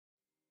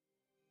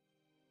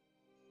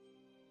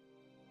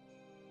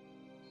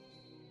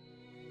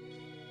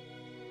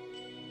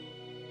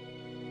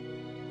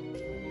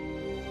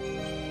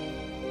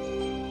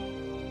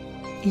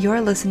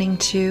You're listening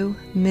to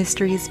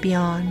Mysteries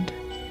Beyond.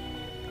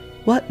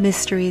 What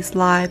mysteries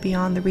lie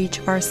beyond the reach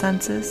of our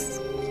senses?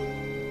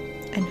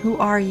 And who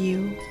are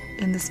you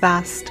in this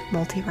vast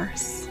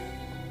multiverse?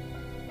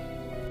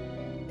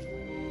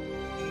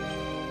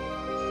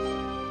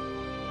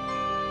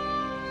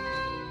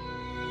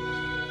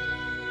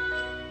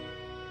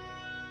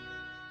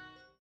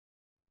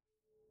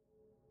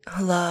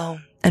 Hello,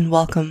 and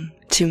welcome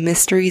to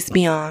Mysteries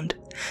Beyond.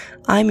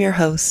 I'm your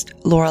host,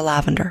 Laura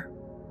Lavender.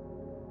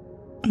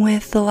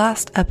 With the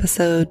last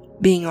episode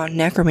being on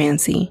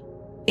necromancy,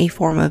 a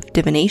form of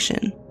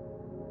divination,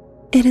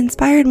 it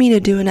inspired me to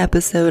do an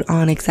episode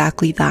on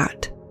exactly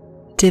that,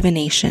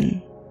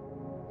 divination.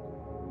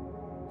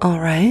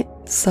 Alright,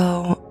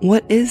 so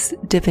what is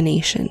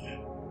divination?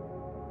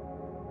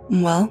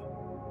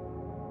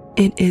 Well,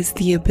 it is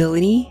the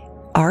ability,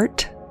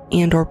 art,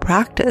 and/or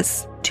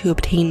practice to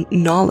obtain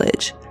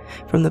knowledge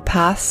from the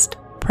past,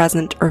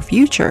 present, or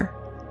future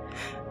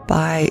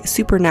by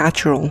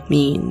supernatural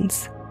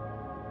means.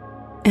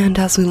 And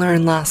as we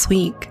learned last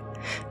week,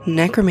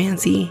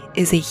 necromancy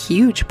is a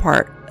huge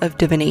part of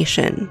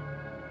divination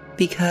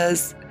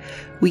because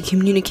we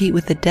communicate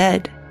with the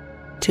dead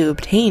to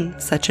obtain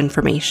such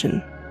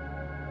information.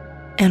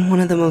 And one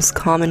of the most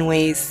common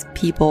ways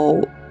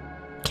people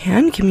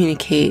can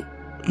communicate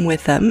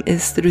with them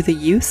is through the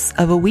use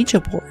of a Ouija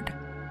board.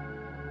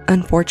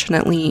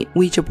 Unfortunately,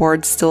 Ouija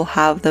boards still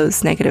have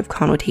those negative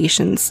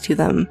connotations to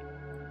them,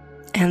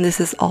 and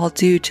this is all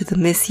due to the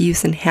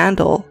misuse and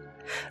handle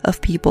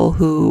of people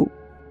who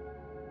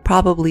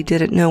probably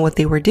didn't know what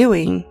they were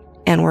doing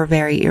and were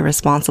very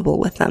irresponsible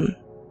with them.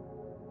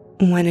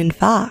 When in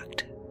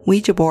fact,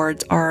 Ouija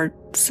boards are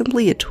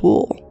simply a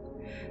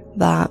tool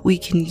that we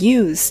can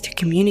use to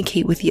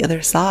communicate with the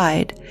other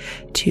side,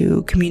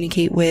 to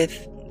communicate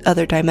with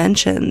other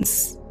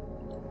dimensions,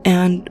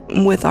 and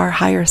with our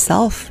higher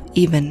self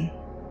even.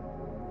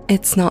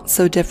 It's not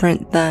so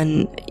different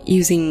than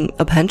using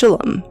a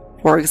pendulum,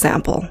 for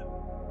example,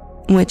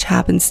 which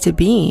happens to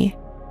be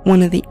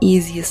one of the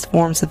easiest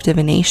forms of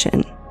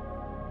divination.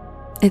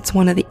 It's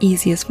one of the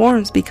easiest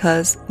forms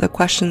because the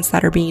questions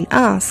that are being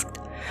asked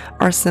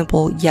are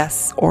simple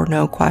yes or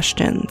no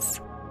questions.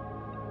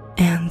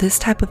 And this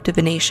type of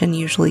divination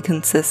usually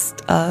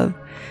consists of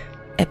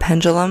a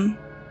pendulum,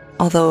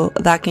 although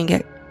that can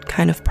get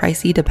kind of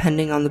pricey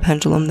depending on the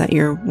pendulum that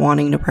you're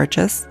wanting to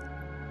purchase.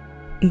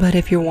 But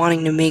if you're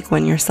wanting to make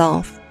one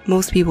yourself,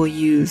 most people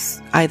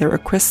use either a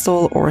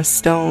crystal or a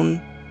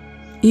stone,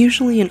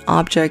 usually an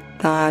object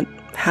that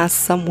has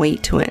some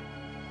weight to it.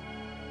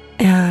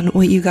 And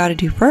what you gotta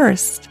do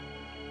first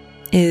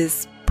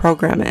is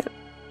program it.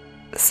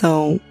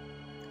 So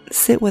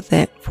sit with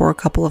it for a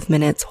couple of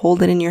minutes,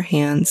 hold it in your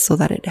hands so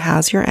that it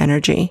has your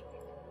energy.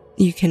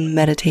 You can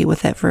meditate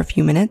with it for a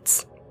few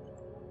minutes.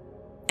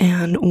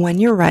 And when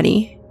you're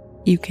ready,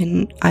 you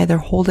can either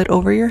hold it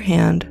over your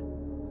hand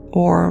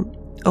or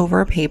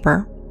over a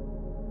paper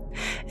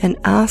and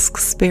ask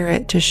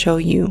Spirit to show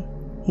you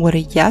what a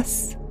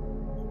yes,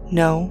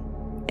 no,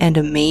 and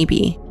a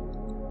maybe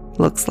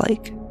looks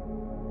like.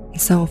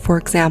 So for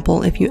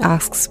example, if you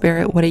ask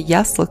Spirit what a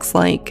yes looks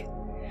like,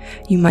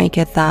 you might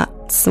get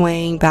that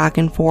swaying back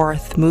and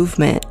forth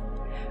movement,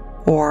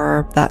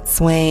 or that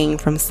swaying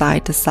from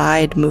side to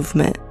side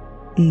movement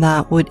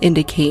that would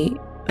indicate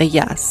a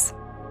yes.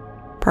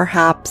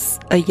 Perhaps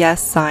a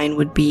yes sign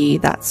would be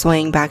that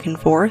swaying back and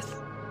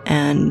forth,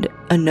 and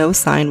a no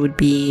sign would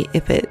be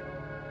if it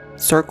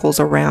circles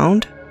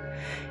around,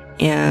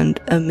 and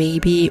a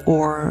maybe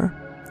or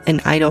an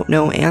I don't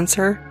know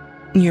answer,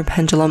 your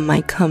pendulum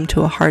might come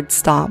to a hard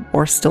stop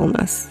or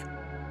stillness.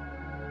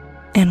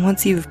 And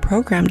once you've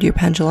programmed your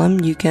pendulum,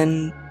 you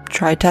can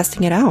try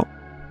testing it out.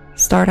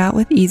 Start out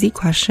with easy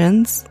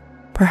questions,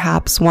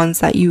 perhaps ones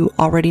that you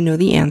already know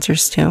the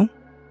answers to,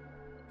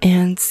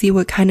 and see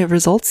what kind of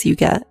results you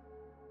get.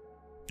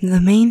 The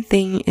main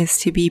thing is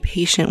to be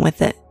patient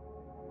with it,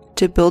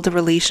 to build a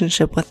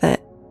relationship with it,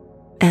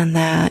 and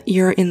that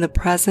you're in the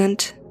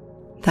present,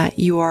 that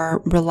you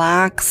are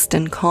relaxed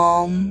and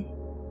calm,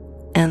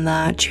 and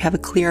that you have a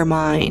clear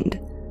mind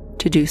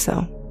to do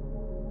so.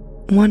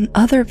 One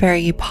other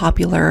very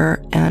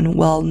popular and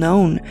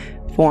well-known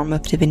form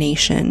of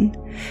divination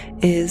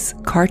is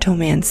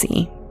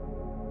cartomancy.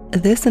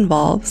 This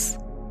involves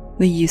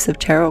the use of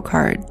tarot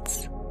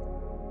cards.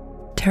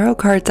 Tarot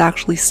cards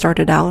actually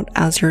started out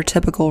as your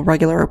typical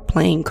regular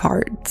playing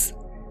cards.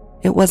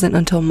 It wasn't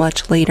until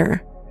much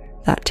later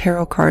that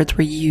tarot cards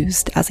were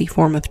used as a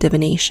form of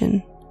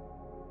divination.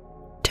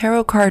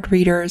 Tarot card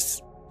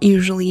readers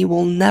usually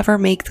will never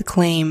make the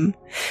claim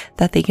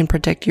that they can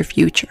predict your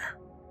future,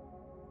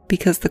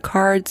 because the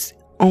cards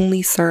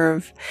only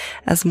serve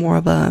as more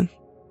of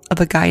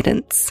a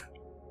guidance.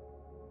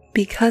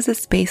 Because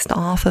it's based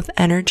off of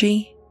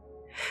energy,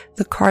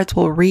 the cards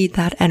will read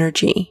that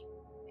energy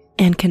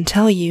and can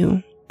tell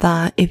you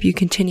that if you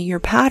continue your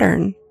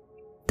pattern,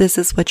 this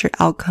is what your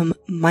outcome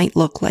might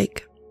look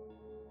like.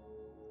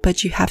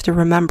 But you have to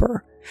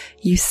remember,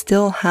 you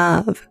still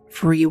have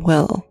free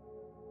will.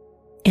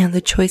 And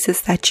the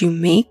choices that you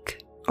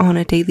make on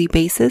a daily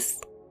basis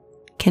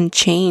can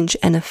change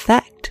and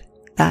affect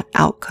that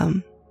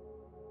outcome.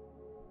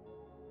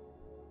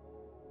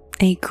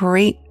 A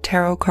great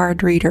tarot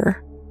card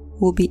reader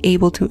will be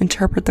able to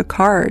interpret the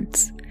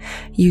cards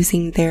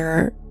using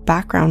their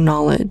background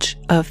knowledge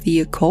of the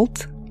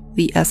occult,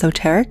 the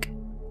esoteric,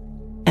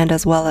 and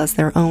as well as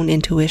their own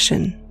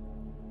intuition.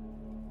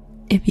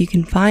 If you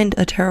can find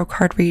a tarot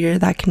card reader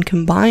that can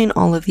combine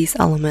all of these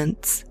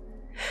elements,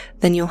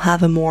 then you'll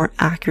have a more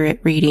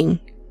accurate reading.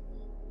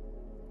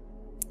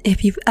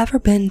 If you've ever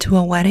been to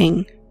a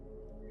wedding,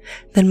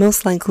 then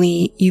most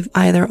likely you've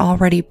either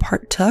already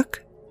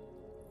partook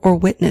or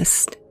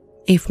witnessed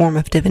a form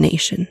of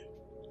divination.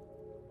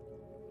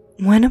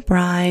 When a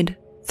bride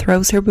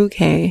throws her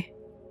bouquet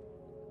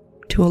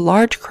to a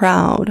large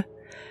crowd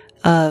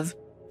of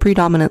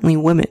predominantly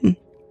women,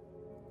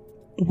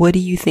 what do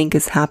you think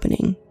is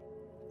happening?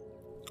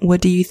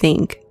 What do you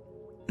think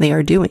they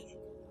are doing?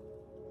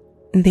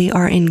 They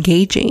are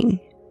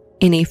engaging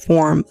in a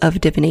form of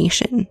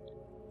divination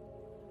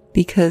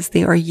because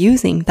they are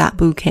using that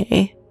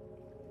bouquet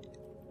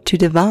to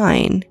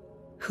divine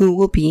who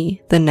will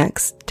be the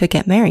next to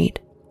get married.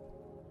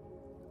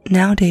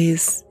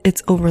 Nowadays,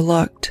 it's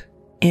overlooked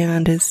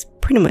and is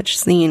pretty much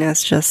seen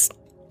as just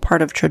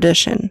part of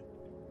tradition,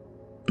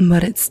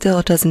 but it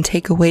still doesn't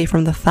take away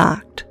from the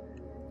fact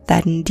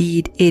that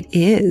indeed it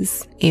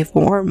is a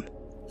form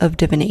of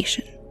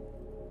divination.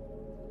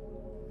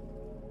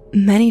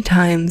 Many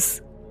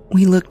times,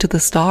 we look to the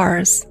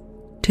stars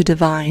to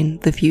divine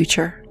the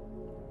future.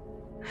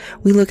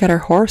 We look at our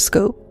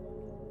horoscope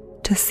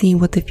to see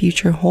what the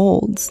future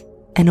holds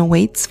and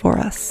awaits for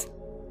us.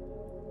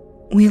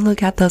 We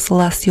look at the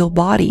celestial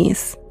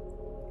bodies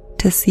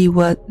to see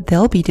what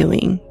they'll be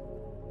doing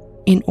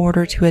in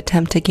order to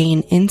attempt to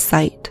gain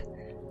insight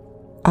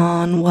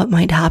on what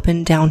might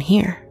happen down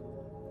here.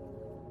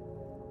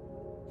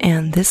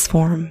 And this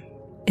form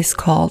is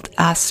called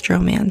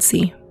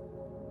astromancy.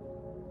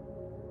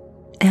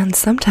 And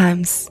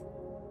sometimes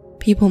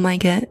people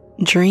might get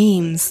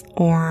dreams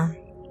or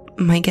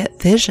might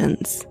get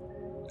visions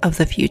of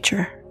the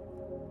future.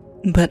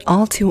 But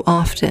all too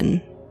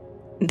often,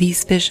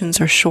 these visions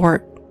are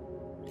short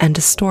and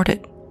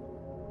distorted.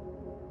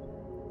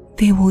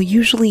 They will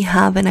usually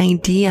have an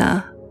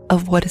idea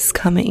of what is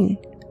coming,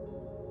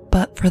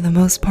 but for the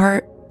most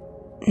part,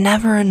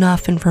 never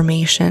enough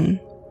information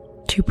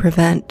to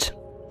prevent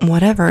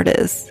whatever it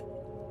is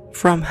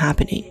from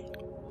happening.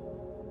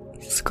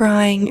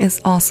 Scrying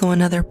is also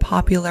another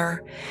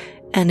popular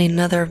and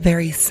another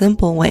very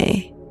simple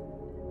way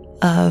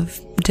of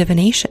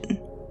divination.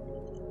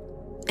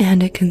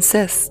 And it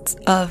consists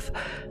of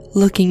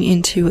looking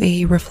into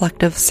a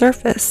reflective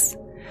surface,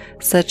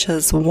 such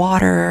as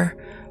water,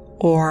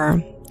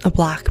 or a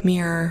black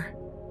mirror,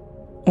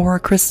 or a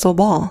crystal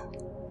ball.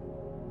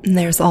 And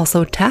there's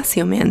also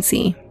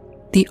tasseomancy,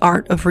 the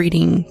art of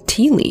reading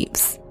tea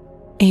leaves.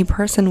 A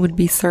person would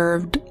be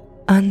served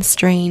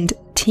unstrained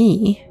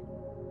tea,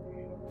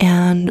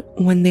 and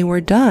when they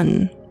were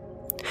done,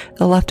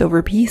 the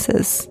leftover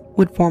pieces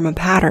would form a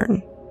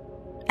pattern,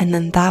 and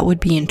then that would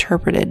be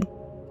interpreted.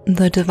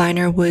 The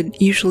diviner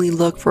would usually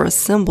look for a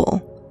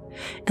symbol,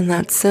 and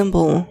that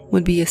symbol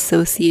would be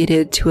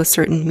associated to a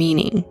certain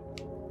meaning.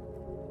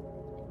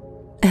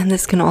 And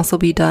this can also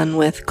be done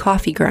with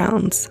coffee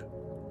grounds.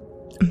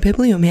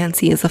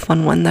 Bibliomancy is a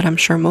fun one that I'm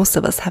sure most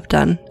of us have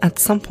done at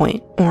some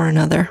point or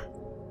another.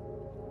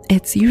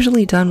 It's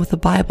usually done with a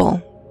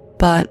Bible,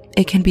 but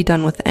it can be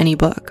done with any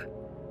book.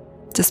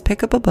 Just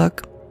pick up a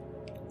book,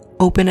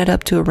 open it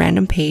up to a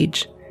random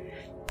page,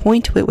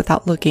 point to it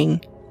without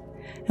looking,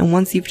 and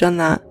once you've done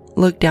that,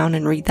 look down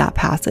and read that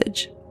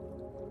passage.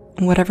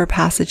 Whatever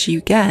passage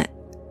you get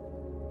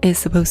is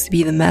supposed to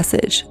be the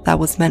message that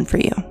was meant for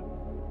you.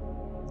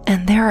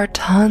 And there are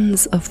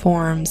tons of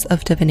forms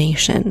of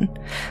divination,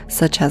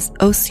 such as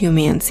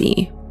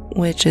osteomancy,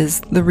 which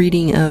is the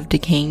reading of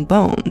decaying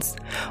bones,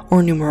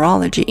 or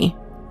numerology,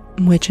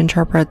 which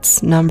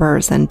interprets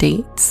numbers and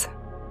dates,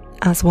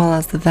 as well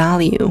as the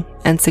value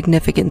and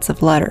significance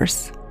of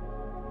letters.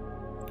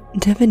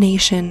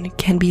 Divination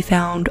can be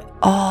found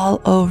all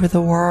over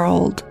the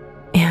world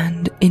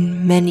and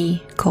in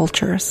many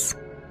cultures.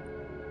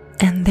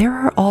 And there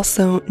are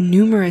also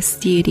numerous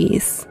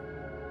deities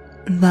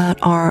that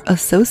are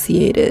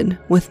associated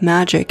with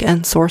magic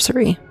and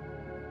sorcery,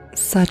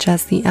 such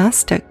as the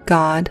Aztec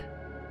god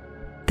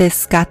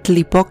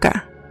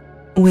Tezcatlipoca,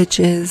 which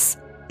is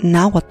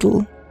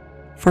Nahuatl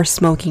for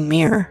smoking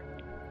mirror.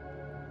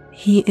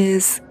 He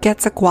is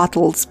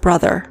Quetzalcoatl's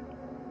brother,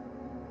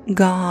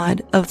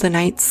 god of the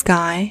night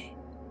sky,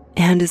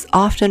 and is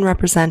often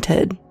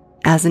represented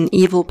as an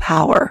evil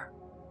power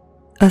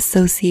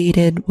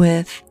associated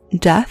with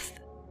death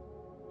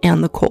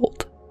and the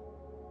cold.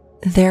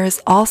 There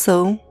is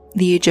also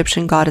the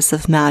Egyptian goddess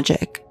of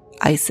magic,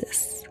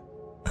 Isis,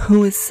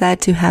 who is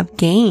said to have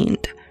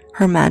gained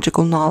her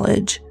magical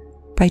knowledge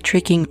by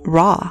tricking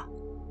Ra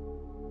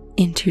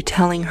into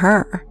telling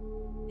her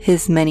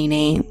his many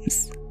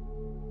names.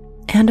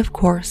 And of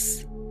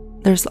course,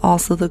 there's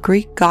also the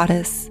Greek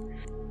goddess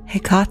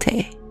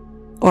Hecate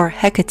or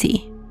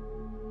Hecate.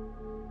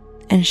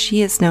 and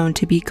she is known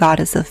to be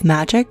goddess of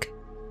magic,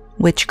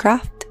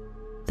 witchcraft,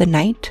 the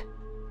night,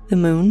 the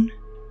moon,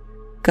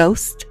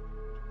 ghost,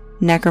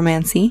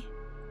 necromancy,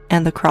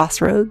 and the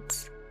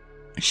crossroads.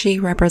 She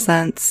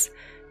represents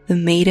the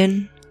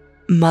maiden,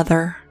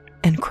 mother,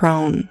 and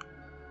crone,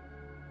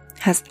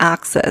 has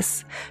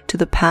access to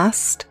the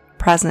past,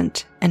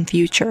 present, and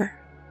future,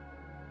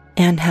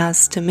 and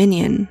has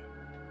dominion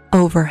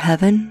over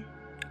heaven,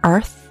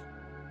 earth,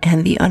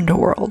 and the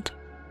underworld.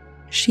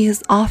 She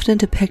is often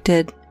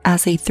depicted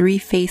as a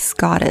three-faced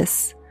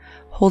goddess,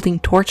 holding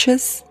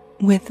torches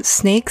with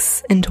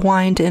snakes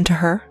entwined into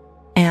her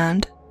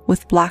and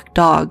with black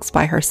dogs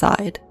by her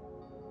side,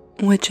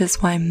 which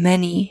is why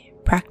many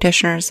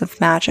practitioners of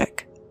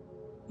magic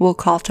will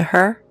call to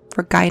her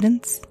for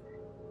guidance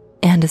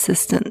and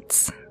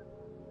assistance.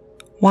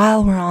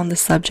 While we're on the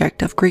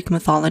subject of Greek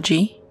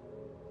mythology,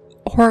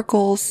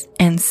 oracles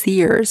and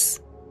seers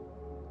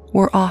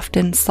were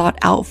often sought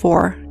out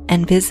for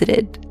and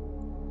visited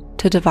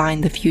to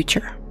divine the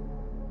future.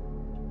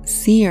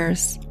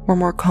 Seers were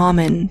more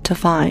common to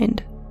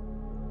find,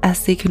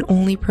 as they could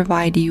only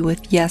provide you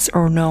with yes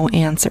or no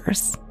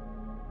answers.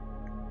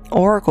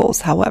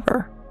 Oracles,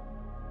 however,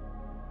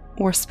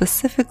 were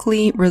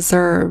specifically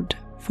reserved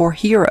for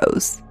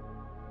heroes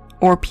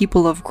or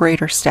people of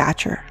greater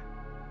stature.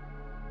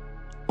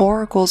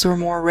 Oracles were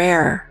more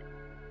rare,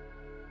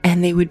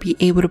 and they would be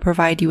able to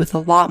provide you with a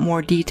lot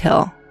more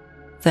detail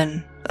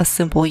than a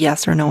simple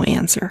yes or no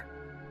answer.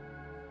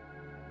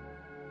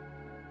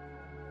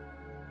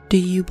 Do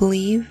you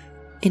believe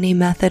in a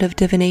method of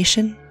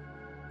divination?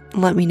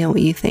 Let me know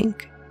what you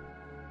think.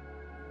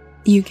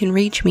 You can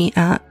reach me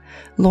at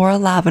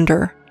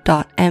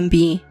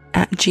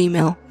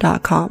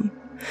lauralavender.mb@gmail.com,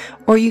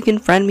 or you can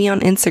friend me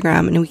on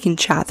Instagram and we can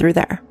chat through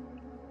there.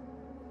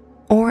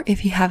 Or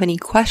if you have any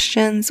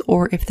questions,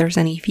 or if there's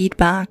any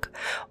feedback,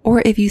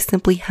 or if you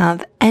simply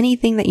have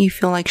anything that you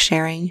feel like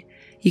sharing,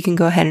 you can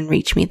go ahead and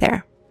reach me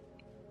there.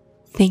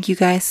 Thank you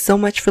guys so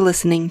much for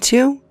listening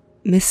to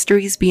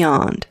Mysteries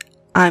Beyond.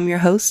 I'm your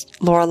host,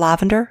 Laura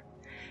Lavender,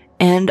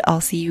 and I'll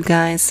see you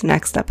guys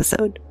next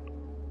episode.